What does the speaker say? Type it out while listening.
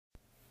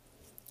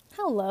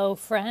Hello,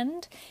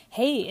 friend.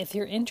 Hey, if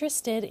you're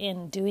interested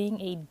in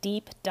doing a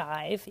deep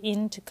dive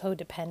into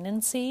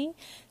codependency,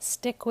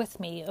 stick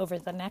with me over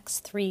the next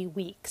 3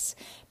 weeks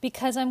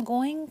because I'm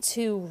going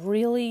to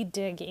really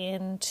dig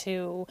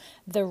into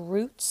the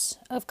roots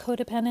of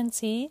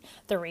codependency,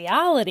 the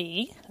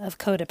reality of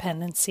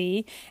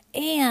codependency,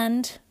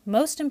 and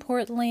most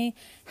importantly,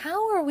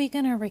 how are we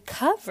going to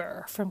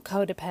recover from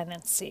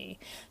codependency?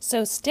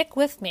 So stick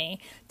with me.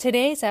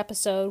 Today's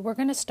episode, we're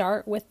going to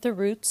start with the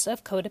roots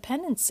of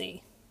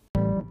codependency.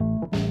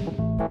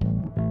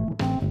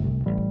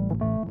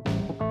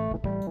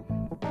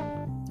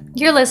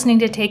 You're listening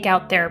to Take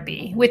Out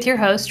Therapy with your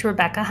host,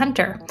 Rebecca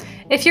Hunter.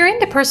 If you're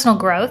into personal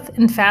growth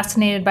and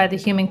fascinated by the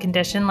human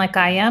condition like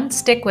I am,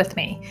 stick with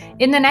me.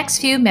 In the next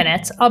few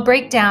minutes, I'll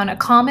break down a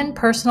common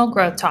personal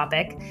growth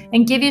topic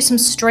and give you some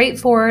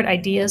straightforward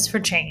ideas for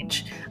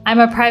change. I'm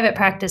a private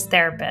practice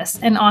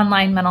therapist and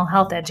online mental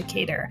health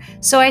educator,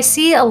 so I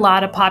see a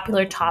lot of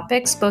popular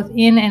topics both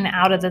in and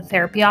out of the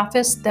therapy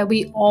office that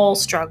we all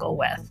struggle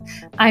with.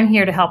 I'm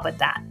here to help with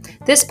that.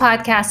 This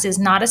podcast is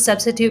not a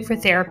substitute for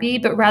therapy,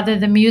 but rather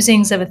the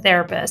musings of a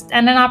therapist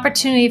and an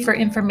opportunity for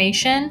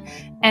information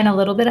and a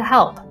little bit of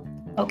help.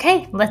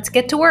 Okay, let's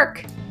get to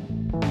work.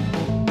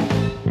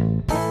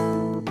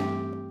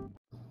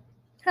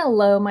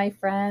 Hello, my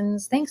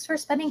friends. Thanks for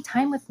spending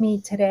time with me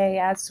today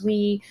as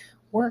we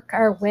work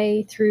our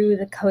way through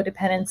the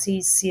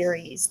codependency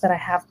series that I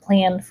have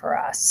planned for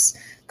us.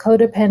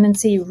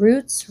 Codependency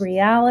roots,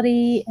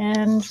 reality,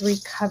 and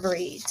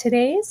recovery.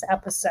 Today's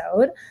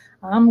episode,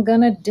 I'm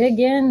going to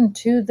dig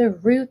into the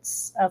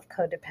roots of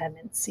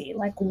codependency.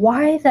 Like,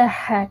 why the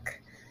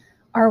heck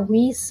are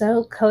we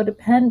so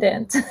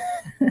codependent?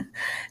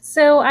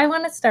 So I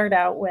want to start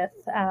out with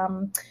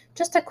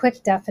just a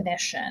quick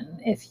definition.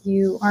 If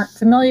you aren't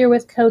familiar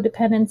with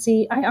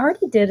codependency, I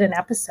already did an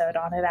episode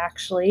on it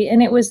actually,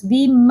 and it was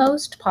the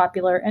most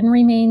popular and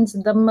remains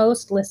the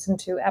most listened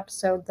to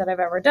episode that I've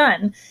ever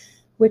done,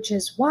 which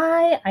is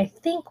why I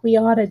think we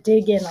ought to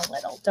dig in a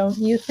little, don't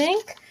you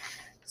think?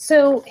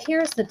 So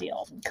here's the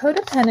deal.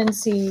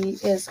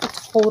 Codependency is a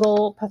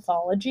total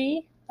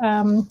pathology.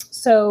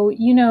 So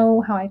you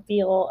know how I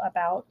feel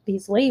about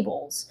these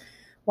labels.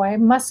 Why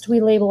must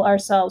we label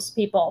ourselves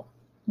people?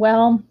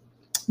 Well,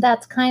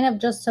 that's kind of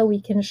just so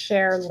we can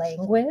share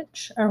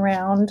language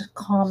around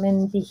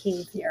common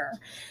behavior.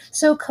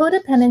 So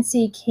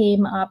codependency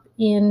came up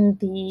in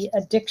the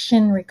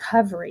addiction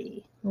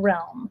recovery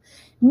realm,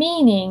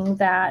 meaning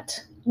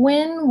that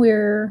when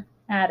we're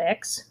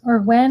addicts or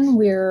when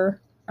we're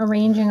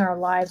arranging our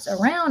lives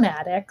around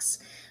addicts,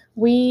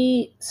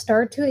 we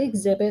start to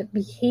exhibit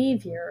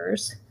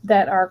behaviors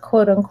that are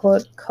quote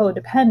unquote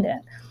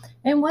codependent.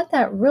 And what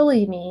that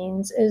really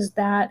means is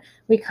that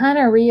we kind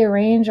of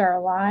rearrange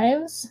our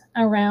lives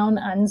around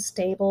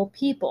unstable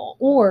people,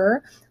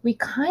 or we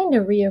kind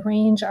of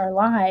rearrange our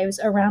lives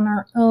around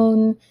our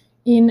own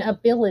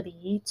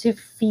inability to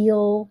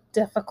feel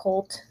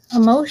difficult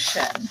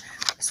emotion.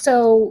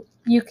 So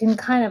you can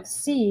kind of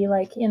see,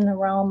 like in the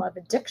realm of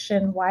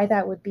addiction, why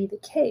that would be the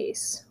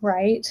case,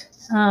 right?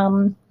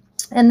 And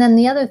then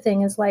the other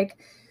thing is, like,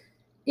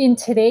 in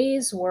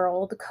today's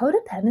world,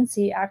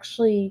 codependency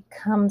actually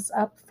comes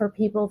up for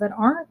people that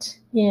aren't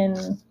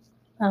in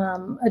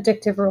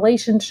addictive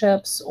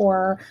relationships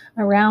or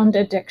around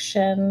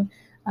addiction.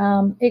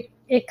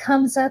 It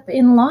comes up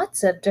in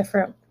lots of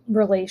different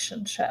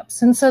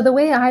relationships. And so the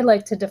way I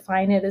like to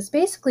define it is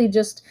basically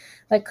just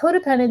like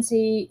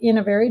codependency in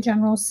a very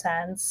general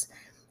sense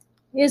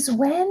is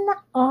when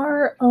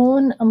our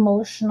own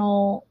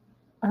emotional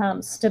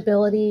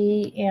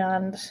stability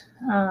and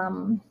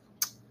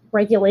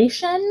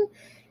regulation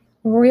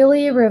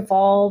really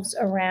revolves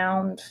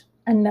around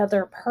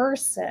another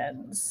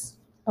person's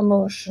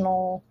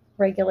emotional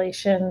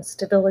regulation,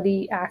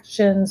 stability,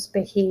 actions,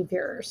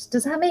 behaviors.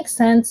 Does that make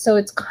sense? So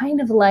it's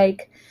kind of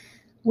like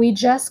we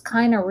just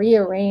kind of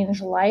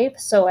rearrange life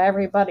so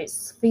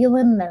everybody's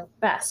feeling their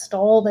best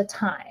all the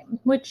time,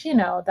 which, you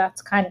know,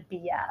 that's kind of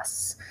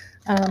BS.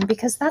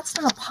 Because that's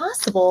not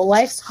possible.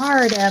 Life's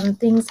hard and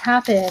things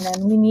happen,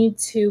 and we need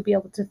to be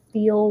able to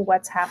feel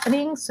what's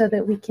happening so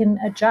that we can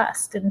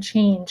adjust and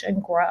change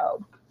and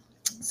grow.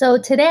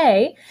 So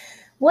today,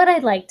 what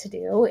I'd like to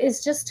do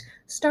is just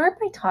start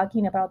by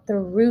talking about the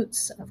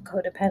roots of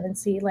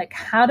codependency. Like,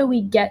 how do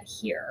we get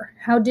here?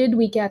 How did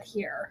we get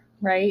here,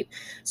 right?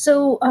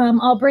 So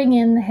I'll bring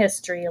in the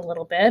history a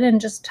little bit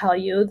and just tell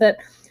you that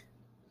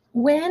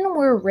when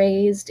we're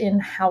raised in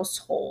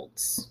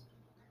households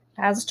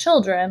as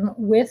children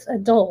with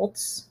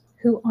adults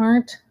who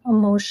aren't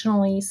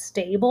emotionally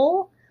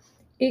stable,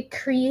 it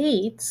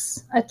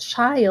creates a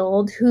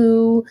child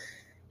who,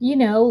 you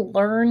know,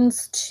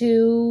 learns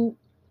to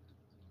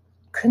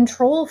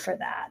control for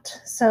that.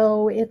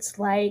 So it's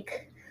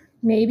like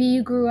maybe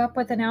you grew up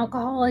with an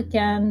alcoholic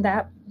and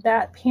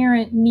that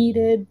parent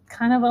needed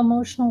kind of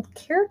emotional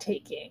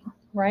caretaking,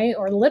 right?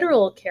 Or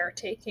literal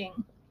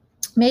caretaking.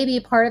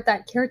 Maybe part of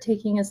that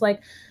caretaking is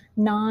like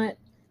not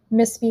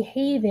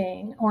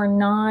misbehaving or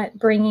not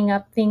bringing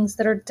up things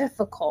that are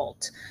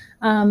difficult.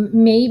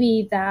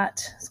 Maybe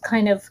that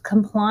kind of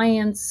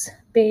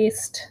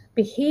compliance-based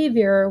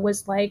behavior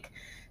was like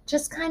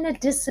just kind of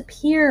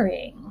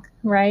disappearing,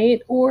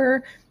 right?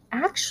 Or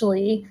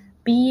actually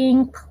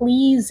being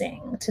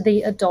pleasing to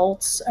the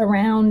adults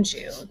around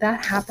you.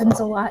 That happens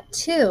a lot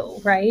too,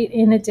 right?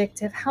 In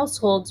addictive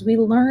households, we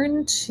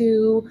learn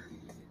to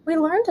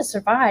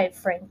survive,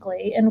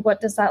 frankly. And what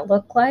does that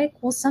look like?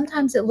 Well,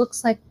 sometimes it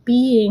looks like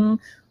being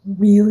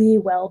really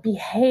well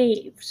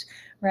behaved,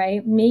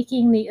 right?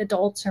 Making the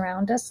adults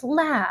around us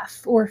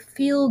laugh or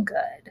feel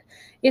good.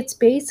 It's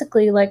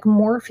basically like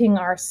morphing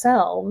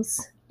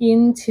ourselves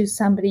into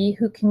somebody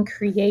who can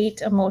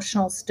create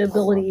emotional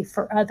stability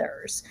for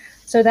others.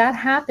 So that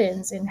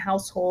happens in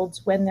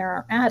households when there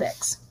are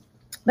addicts.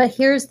 But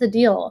here's the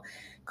deal.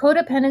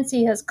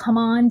 Codependency has come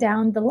on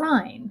down the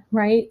line,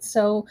 right?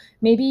 So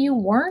maybe you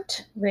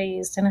weren't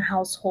raised in a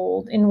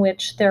household in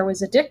which there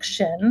was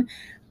addiction,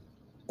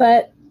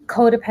 but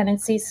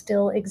codependency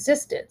still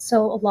existed.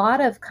 So a lot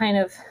of kind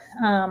of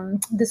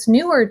this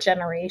newer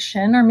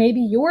generation, or maybe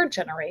your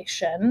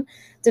generation,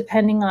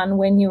 depending on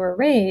when you were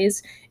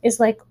raised, is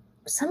like,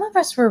 some of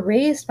us were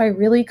raised by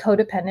really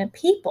codependent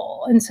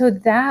people. And so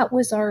that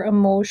was our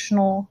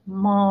emotional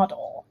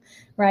model,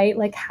 right?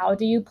 Like, how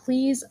do you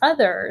please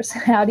others?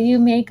 How do you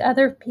make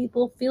other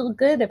people feel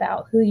good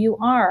about who you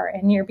are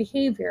and your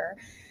behavior?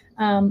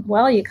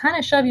 Well, you kind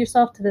of shove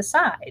yourself to the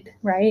side,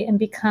 right? And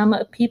become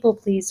a people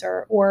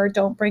pleaser, or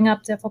don't bring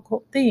up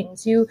difficult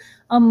things. You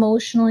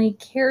emotionally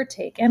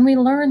caretake. And we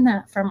learn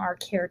that from our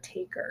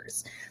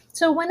caretakers.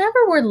 So whenever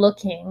we're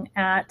looking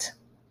at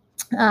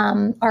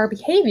our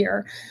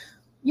behavior,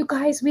 you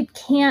guys, we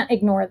can't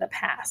ignore the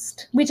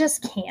past. We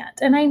just can't.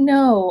 And I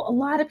know a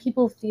lot of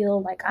people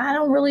feel like, I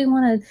don't really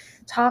want to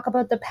talk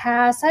about the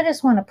past. I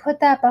just want to put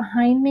that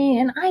behind me.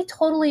 And I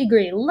totally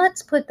agree.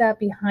 Let's put that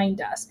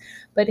behind us.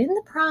 But in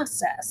the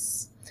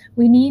process,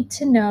 we need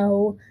to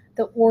know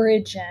the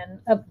origin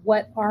of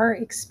what our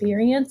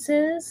experience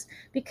is,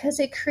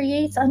 because it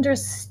creates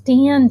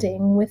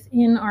understanding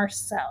within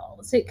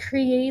ourselves. It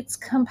creates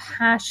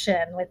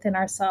compassion within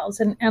ourselves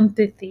and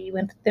empathy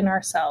within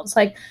ourselves.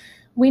 Like,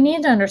 we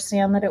need to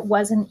understand that it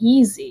wasn't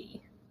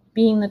easy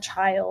being the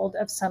child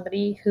of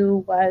somebody who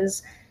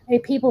was a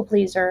people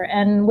pleaser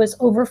and was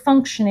over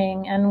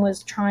functioning and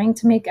was trying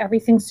to make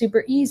everything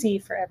super easy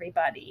for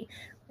everybody.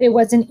 It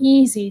wasn't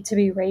easy to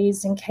be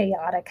raised in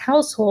chaotic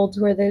households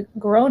where the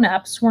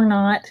grown-ups were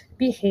not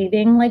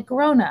behaving like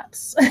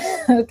grown-ups.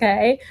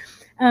 Okay.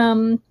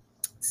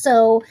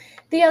 So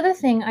the other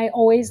thing I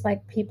always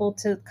like people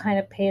to kind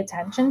of pay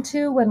attention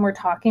to when we're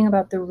talking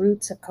about the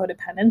roots of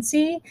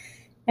codependency,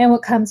 and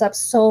what comes up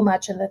so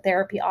much in the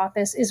therapy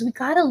office, is we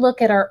got to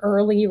look at our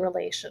early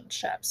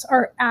relationships,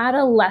 our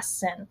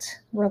adolescent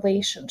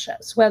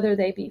relationships, whether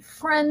they be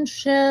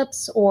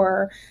friendships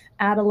or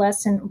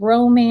adolescent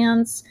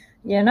romance.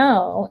 You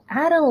know,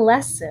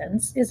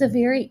 adolescence is a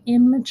very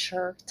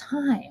immature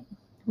time,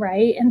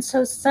 right? And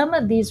so some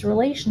of these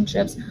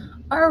relationships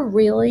are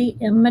really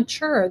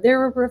immature.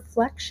 They're a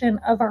reflection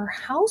of our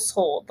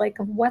household, like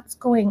of what's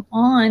going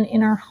on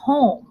in our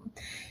home.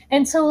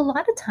 And so a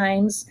lot of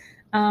times,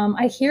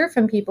 I hear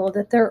from people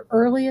that their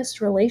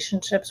earliest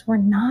relationships were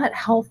not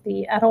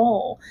healthy at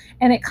all.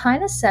 And it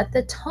kind of set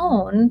the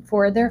tone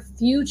for their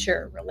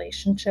future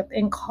relationship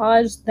and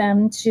caused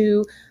them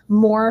to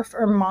morph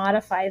or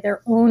modify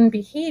their own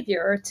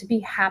behavior to be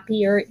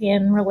happier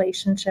in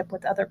relationship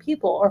with other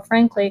people, or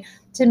frankly,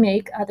 to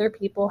make other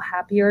people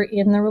happier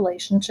in the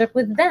relationship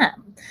with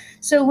them.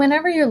 So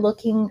whenever you're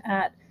looking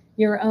at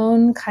your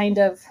own kind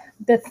of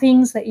the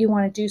things that you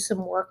want to do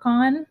some work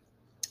on,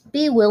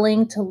 be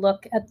willing to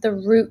look at the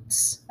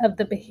roots of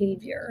the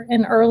behavior.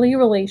 And early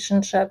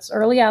relationships,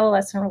 early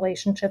adolescent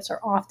relationships,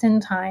 are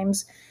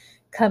oftentimes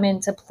come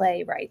into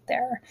play right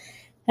there.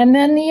 And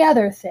then the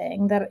other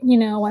thing that,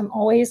 I'm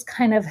always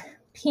kind of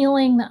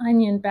peeling the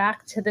onion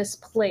back to this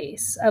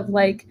place of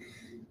like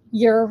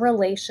your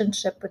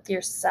relationship with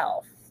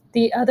yourself.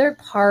 The other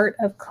part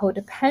of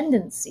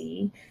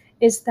codependency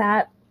is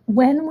that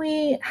when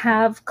we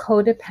have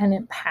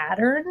codependent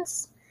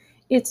patterns,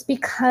 it's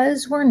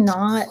because we're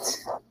not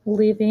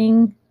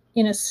living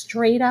in a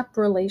straight up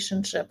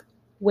relationship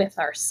with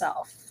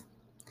ourselves,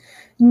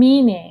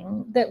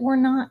 meaning that we're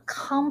not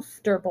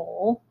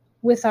comfortable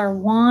with our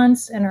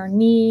wants and our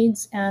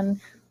needs and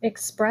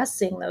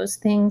expressing those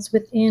things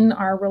within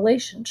our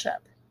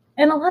relationship.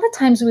 And a lot of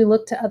times we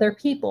look to other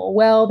people.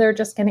 Well, they're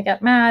just going to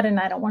get mad and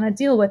I don't want to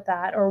deal with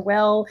that. Or,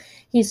 well,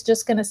 he's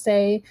just going to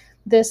say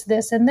this,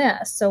 this, and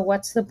this. So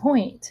what's the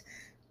point?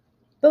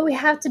 But we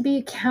have to be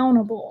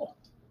accountable.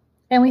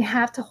 And we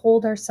have to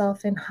hold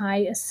ourselves in high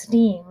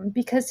esteem,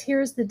 because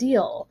here's the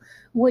deal.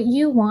 What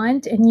you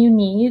want and you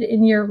need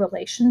in your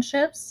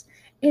relationships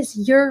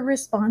is your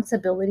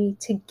responsibility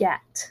to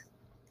get.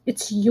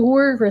 It's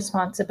your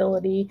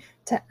responsibility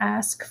to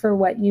ask for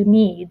what you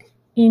need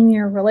in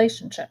your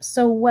relationships.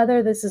 So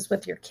whether this is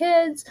with your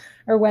kids,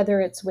 or whether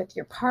it's with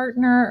your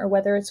partner, or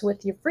whether it's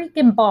with your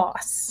freaking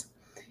boss,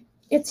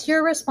 it's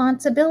your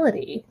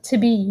responsibility to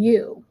be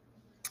you,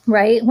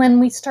 right? When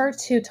we start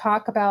to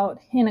talk about,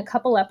 in a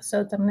couple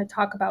episodes, I'm going to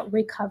talk about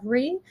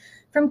recovery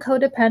from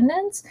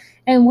codependence.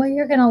 And what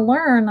you're going to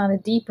learn on a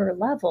deeper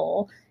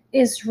level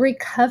is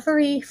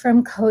recovery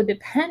from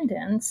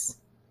codependence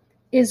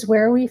is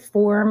where we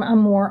form a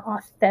more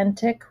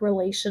authentic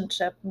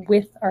relationship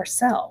with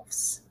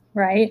ourselves,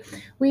 right?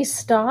 We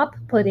stop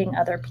putting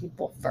other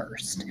people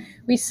first.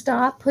 We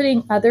stop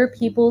putting other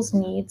people's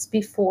needs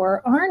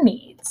before our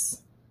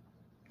needs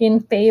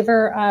in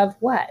favor of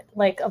what?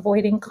 Like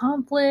avoiding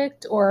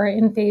conflict, or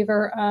in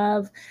favor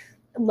of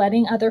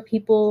letting other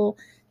people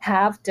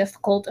have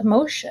difficult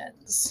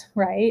emotions,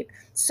 right?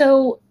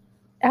 So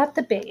at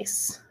the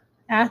base,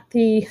 at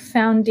the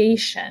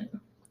foundation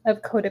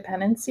of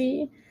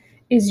codependency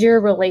is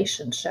your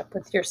relationship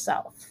with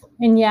yourself.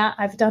 And yeah,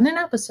 I've done an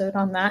episode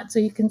on that, so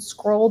you can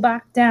scroll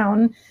back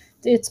down.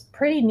 It's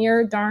pretty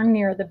darn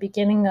near the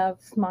beginning of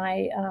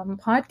my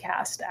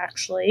podcast,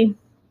 actually,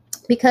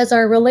 because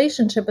our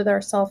relationship with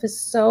ourselves is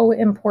so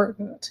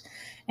important.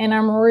 And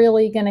I'm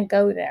really going to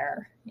go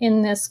there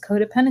in this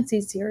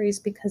codependency series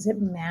because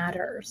it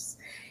matters.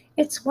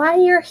 It's why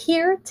you're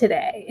here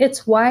today.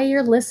 It's why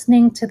you're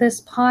listening to this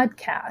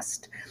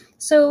podcast.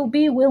 So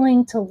be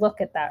willing to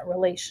look at that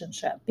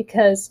relationship,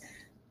 because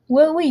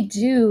what we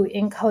do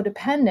in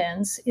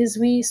codependence is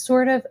we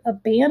sort of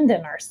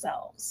abandon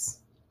ourselves.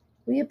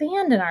 We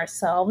abandon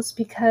ourselves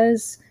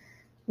because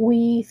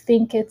we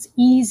think it's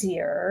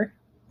easier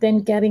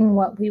than getting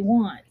what we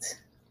want,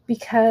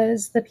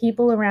 because the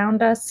people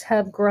around us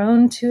have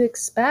grown to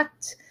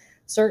expect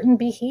certain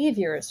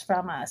behaviors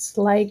from us,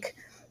 like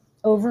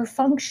over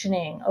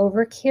functioning,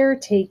 over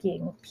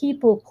caretaking,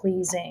 people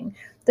pleasing.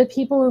 The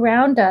people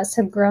around us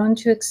have grown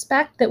to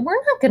expect that we're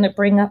not going to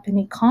bring up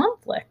any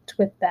conflict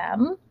with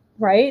them,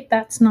 right?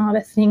 That's not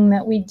a thing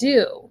that we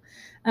do.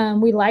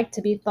 We like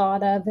to be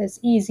thought of as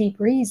easy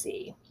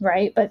breezy,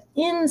 right? But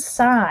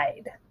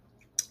inside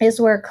is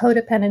where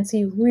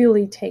codependency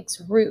really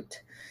takes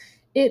root.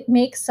 It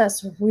makes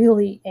us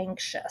really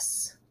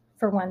anxious,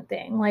 for one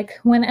thing. Like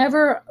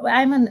whenever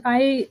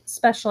I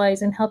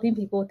specialize in helping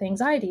people with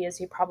anxiety,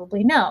 as you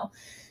probably know,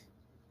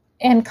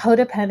 and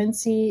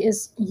codependency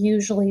is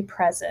usually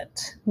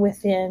present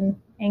within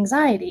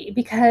anxiety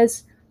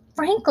because,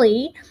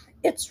 frankly,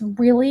 it's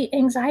really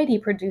anxiety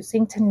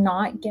producing to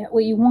not get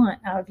what you want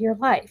out of your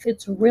life.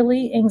 It's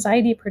really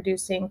anxiety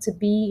producing to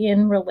be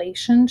in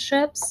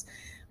relationships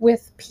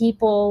with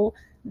people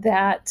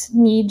that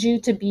need you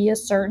to be a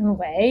certain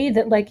way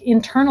that, like,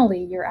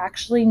 internally you're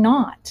actually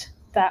not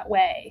that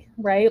way,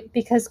 right?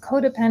 Because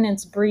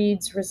codependence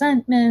breeds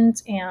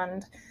resentment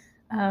and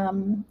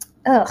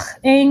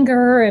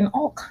anger and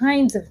all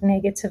kinds of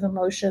negative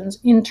emotions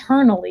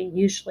internally,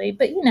 usually.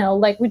 But,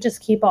 like, we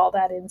just keep all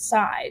that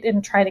inside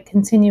and try to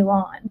continue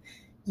on.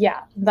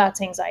 Yeah,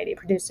 that's anxiety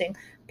producing.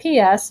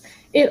 P.S.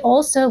 It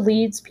also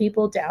leads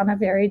people down a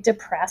very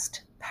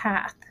depressed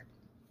path.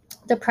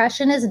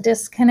 Depression is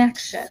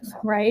disconnection,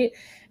 right?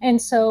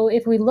 And so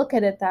if we look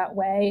at it that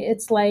way,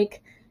 it's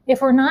like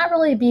if we're not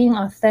really being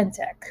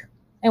authentic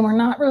and we're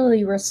not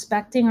really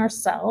respecting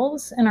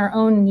ourselves and our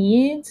own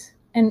needs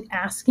and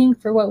asking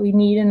for what we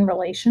need in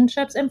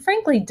relationships, and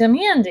frankly,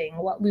 demanding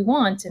what we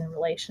want in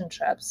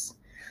relationships,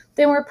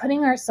 then we're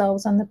putting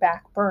ourselves on the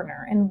back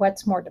burner. And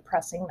what's more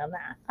depressing than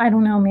that? I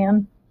don't know,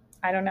 man.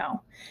 I don't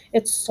know.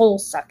 It's soul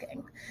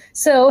sucking.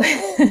 So,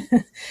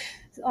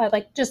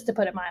 like, just to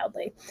put it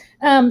mildly.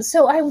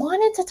 So I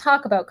wanted to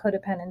talk about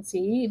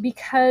codependency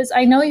because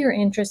I know you're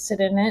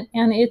interested in it,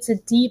 and it's a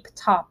deep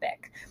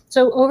topic.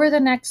 So over the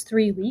next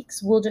 3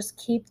 weeks, we'll just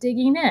keep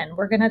digging in.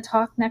 We're going to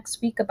talk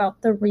next week about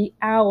the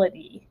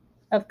reality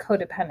of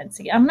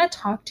codependency. I'm going to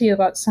talk to you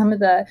about some of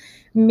the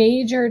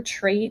major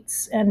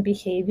traits and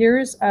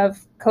behaviors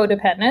of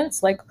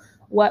codependence, like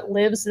what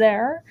lives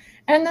there.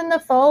 And then the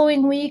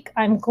following week,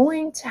 I'm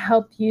going to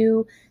help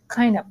you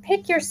kind of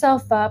pick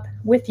yourself up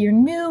with your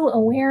new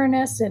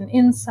awareness and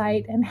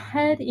insight and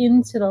head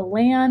into the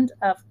land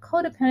of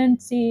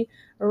codependency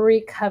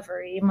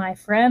recovery, my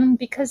friend,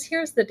 because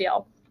here's the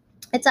deal.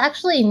 It's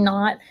actually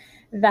not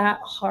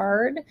that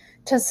hard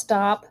to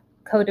stop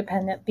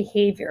codependent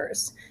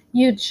behaviors.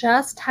 You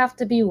just have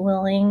to be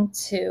willing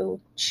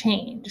to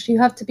change. You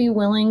have to be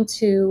willing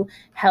to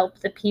help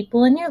the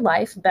people in your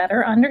life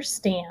better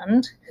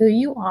understand who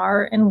you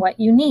are and what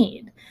you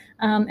need.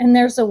 And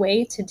there's a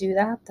way to do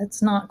that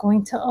that's not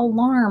going to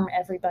alarm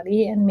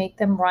everybody and make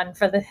them run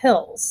for the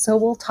hills. So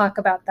we'll talk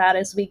about that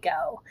as we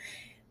go.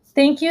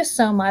 Thank you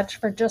so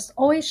much for just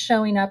always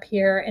showing up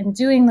here and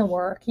doing the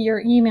work.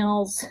 Your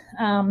emails,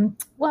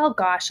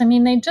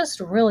 they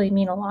just really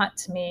mean a lot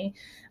to me.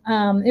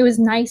 It was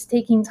nice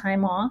taking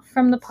time off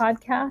from the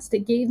podcast.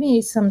 It gave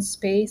me some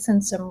space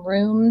and some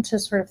room to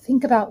sort of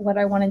think about what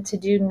I wanted to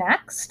do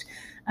next.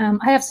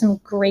 I have some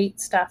great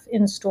stuff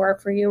in store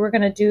for you. We're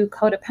going to do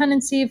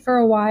codependency for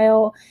a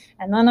while,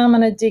 and then I'm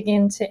going to dig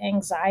into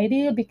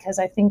anxiety because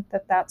I think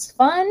that that's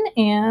fun,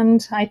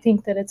 and I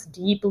think that it's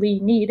deeply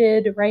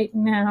needed right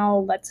now.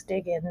 Let's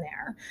dig in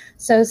there.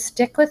 So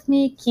stick with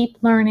me, keep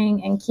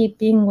learning, and keep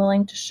being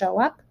willing to show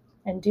up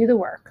and do the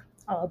work.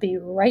 I'll be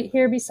right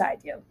here beside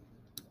you.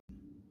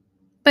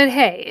 But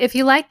hey, if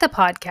you like the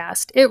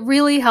podcast, it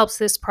really helps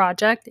this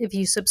project if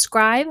you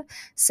subscribe,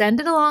 send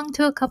it along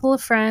to a couple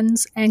of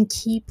friends, and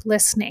keep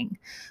listening.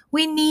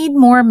 We need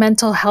more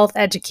mental health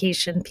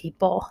education,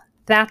 people.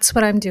 That's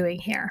what I'm doing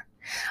here.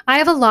 I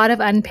have a lot of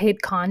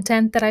unpaid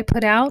content that I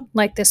put out,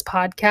 like this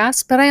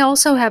podcast, but I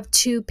also have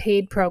 2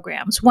 paid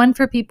programs, one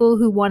for people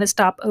who want to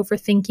stop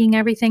overthinking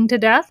everything to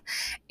death,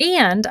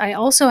 and I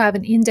also have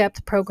an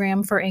in-depth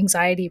program for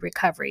anxiety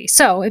recovery.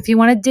 So if you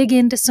want to dig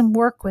into some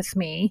work with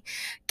me,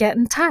 get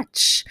in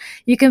touch.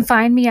 You can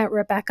find me at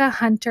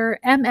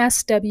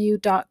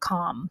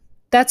RebeccaHunterMSW.com.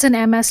 That's an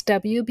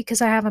MSW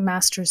because I have a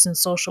master's in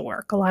social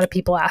work. A lot of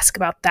people ask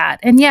about that.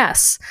 And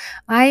yes,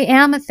 I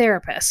am a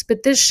therapist,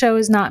 but this show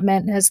is not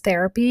meant as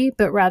therapy,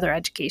 but rather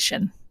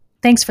education.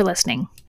 Thanks for listening.